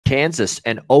Kansas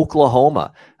and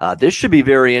Oklahoma. This should be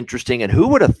very interesting. And who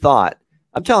would have thought,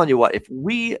 I'm telling you what, if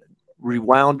we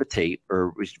rewound the tape,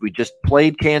 or we just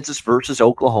played Kansas versus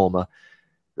Oklahoma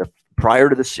prior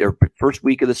to the or first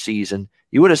week of the season,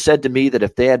 you would have said to me that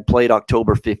if they had played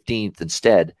October 15th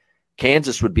instead,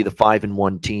 Kansas would be the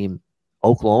 5-1 team,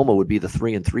 Oklahoma would be the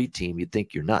 3-3 team. You'd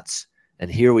think you're nuts. And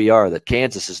here we are, that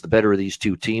Kansas is the better of these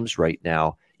two teams right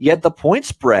now. Yet the point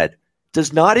spread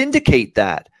does not indicate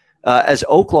that, as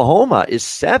Oklahoma is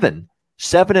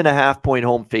 7.5 point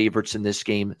home favorites in this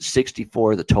game,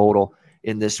 64 the total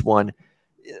in this one.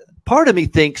 Part of me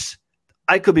thinks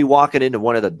I could be walking into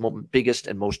one of the biggest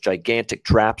and most gigantic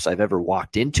traps I've ever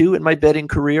walked into in my betting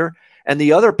career. And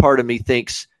the other part of me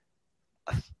thinks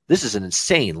this is an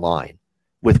insane line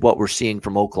with what we're seeing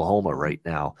from Oklahoma right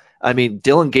now. I mean,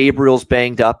 Dylan Gabriel's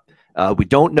banged up. We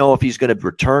don't know if he's going to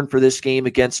return for this game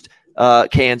against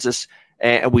Kansas.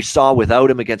 And we saw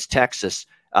without him against Texas,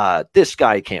 this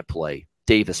guy can't play.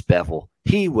 Davis Bevell.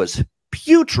 He was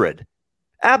putrid.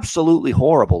 Absolutely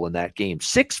horrible in that game.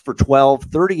 6 for 12,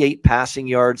 38 passing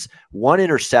yards, 1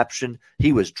 interception.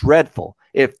 He was dreadful.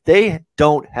 If they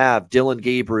don't have Dylan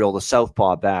Gabriel, the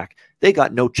southpaw, back, they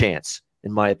got no chance,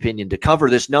 in my opinion, to cover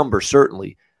this number,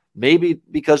 certainly. Maybe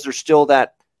because there's still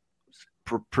that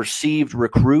perceived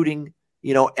recruiting,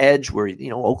 edge where,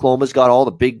 Oklahoma's got all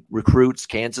the big recruits,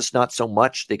 Kansas not so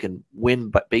much. They can win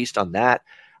but based on that.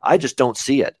 I just don't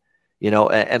see it,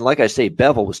 and like I say,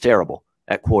 Bevell was terrible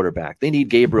at quarterback. They need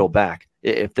Gabriel back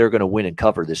if they're going to win and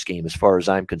cover this game, as far as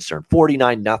I'm concerned.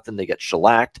 49-0. They get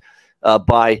shellacked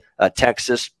by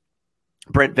Texas.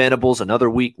 Brent Venables, another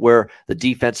week where the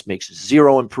defense makes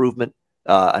zero improvement.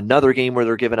 Another game where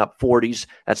they're giving up 40s.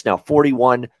 That's now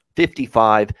 41,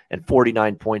 55, and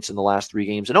 49 points in the last 3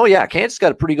 games. And, Kansas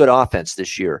got a pretty good offense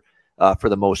this year for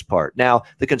the most part. Now,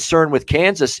 the concern with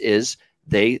Kansas is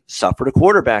they suffered a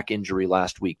quarterback injury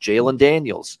last week. Jalen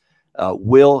Daniels.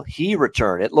 Will he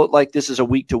return? It looked like this is a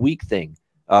week-to-week thing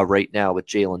right now with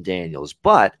Jalen Daniels.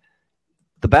 But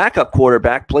the backup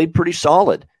quarterback played pretty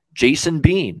solid. Jason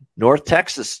Bean, North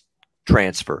Texas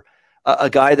transfer, a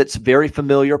guy that's very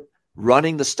familiar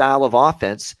running the style of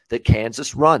offense that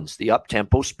Kansas runs, the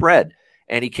up-tempo spread.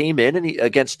 And he came in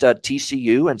against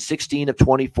TCU and 16 of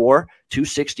 24,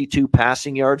 262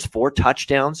 passing yards, 4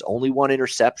 touchdowns, only 1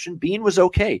 interception. Bean was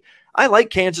okay. I like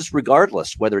Kansas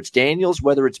regardless, whether it's Daniels,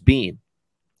 whether it's Bean.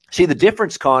 See, the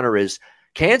difference, Conor, is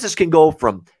Kansas can go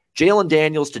from Jalen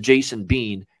Daniels to Jason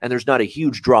Bean, and there's not a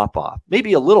huge drop-off.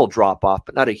 Maybe a little drop-off,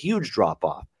 but not a huge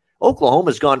drop-off.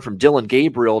 Oklahoma's gone from Dylan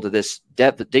Gabriel to this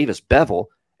Davis Bevell,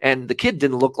 and the kid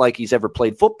didn't look like he's ever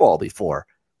played football before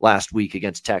last week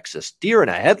against Texas. Deer in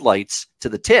the headlights to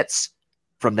the tits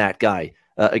from that guy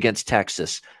against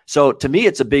Texas. So to me,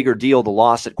 it's a bigger deal, the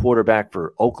loss at quarterback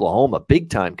for Oklahoma, big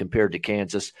time compared to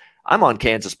Kansas. I'm on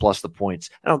Kansas plus the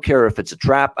points. I don't care if it's a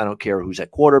trap. I don't care who's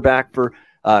at quarterback for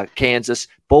Kansas.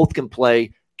 Both can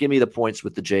play. Give me the points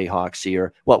with the Jayhawks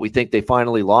here. What, we think they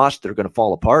finally lost? They're going to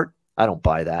fall apart? I don't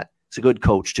buy that. It's a good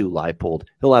coach too, Leipold.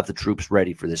 He'll have the troops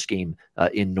ready for this game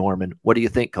in Norman. What do you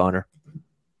think, Conor?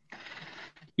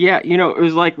 Yeah, it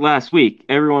was like last week.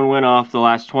 Everyone went off the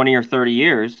last 20 or 30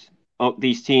 years.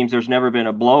 These teams, there's never been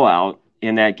a blowout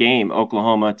in that game,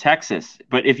 Oklahoma, Texas.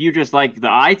 But if you just like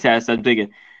the eye test, I'm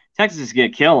thinking Texas is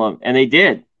going to kill them. And they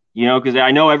did, because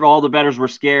I know all the bettors were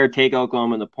scared, take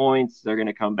Oklahoma in the points. They're going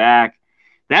to come back.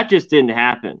 That just didn't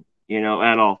happen,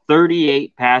 at all.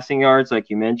 38 passing yards, like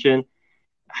you mentioned.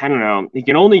 I don't know. He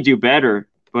can only do better.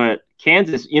 But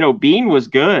Kansas, Bean was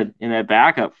good in that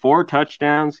backup. 4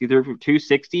 touchdowns. He threw for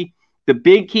 260. The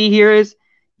big key here is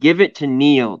give it to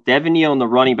Neal, Devin Neal, and the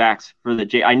running backs for the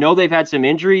J. I know they've had some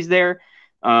injuries there,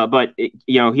 but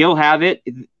he'll have it.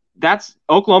 That's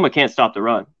Oklahoma can't stop the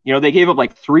run. They gave up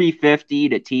like 350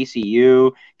 to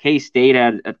TCU. K-State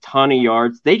had a ton of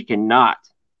yards. They cannot.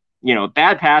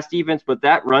 Bad pass defense, but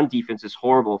that run defense is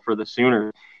horrible for the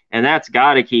Sooners, and that's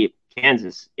got to keep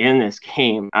Kansas in this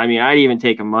game. I mean, I'd even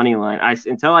take a money line.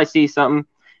 Until I see something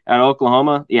at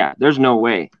Oklahoma, there's no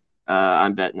way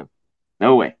I'm betting them.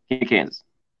 No way. Kansas.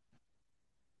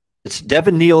 It's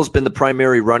Devin Neal's been the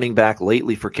primary running back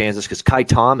lately for Kansas because Kai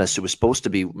Thomas, who was supposed to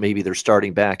be maybe their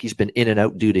starting back, he's been in and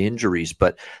out due to injuries.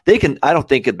 But I don't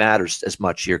think it matters as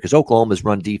much here because Oklahoma's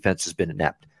run defense has been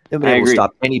inept. They've been able to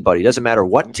stop anybody. Doesn't matter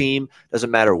what team, doesn't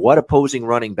matter what opposing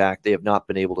running back, they have not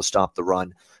been able to stop the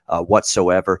run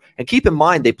whatsoever. And keep in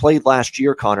mind, they played last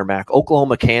year, Conor Mack,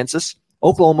 Oklahoma, Kansas.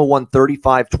 Oklahoma won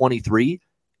 35-23,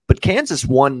 but Kansas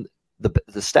won the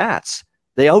stats.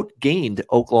 They outgained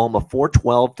Oklahoma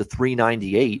 412 to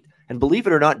 398. And believe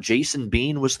it or not, Jason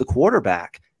Bean was the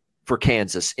quarterback for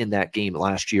Kansas in that game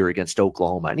last year against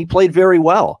Oklahoma. And he played very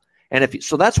well. And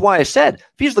so that's why I said, if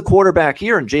he's the quarterback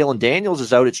here and Jalen Daniels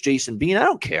is out, it's Jason Bean. I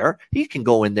don't care. He can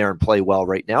go in there and play well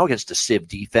right now against a Civ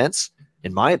defense,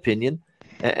 in my opinion.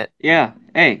 Yeah.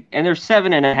 Hey, and there's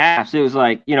 7.5. So it was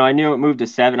like, I knew it moved to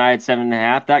 7. I had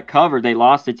 7.5. That covered. They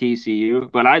lost to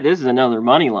TCU, but this is another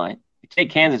money line. You take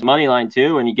Kansas money line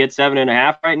too, and you get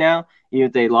 7.5 right now. Even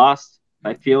if they lost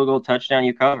by field goal, touchdown,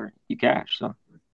 you cover, you cash. So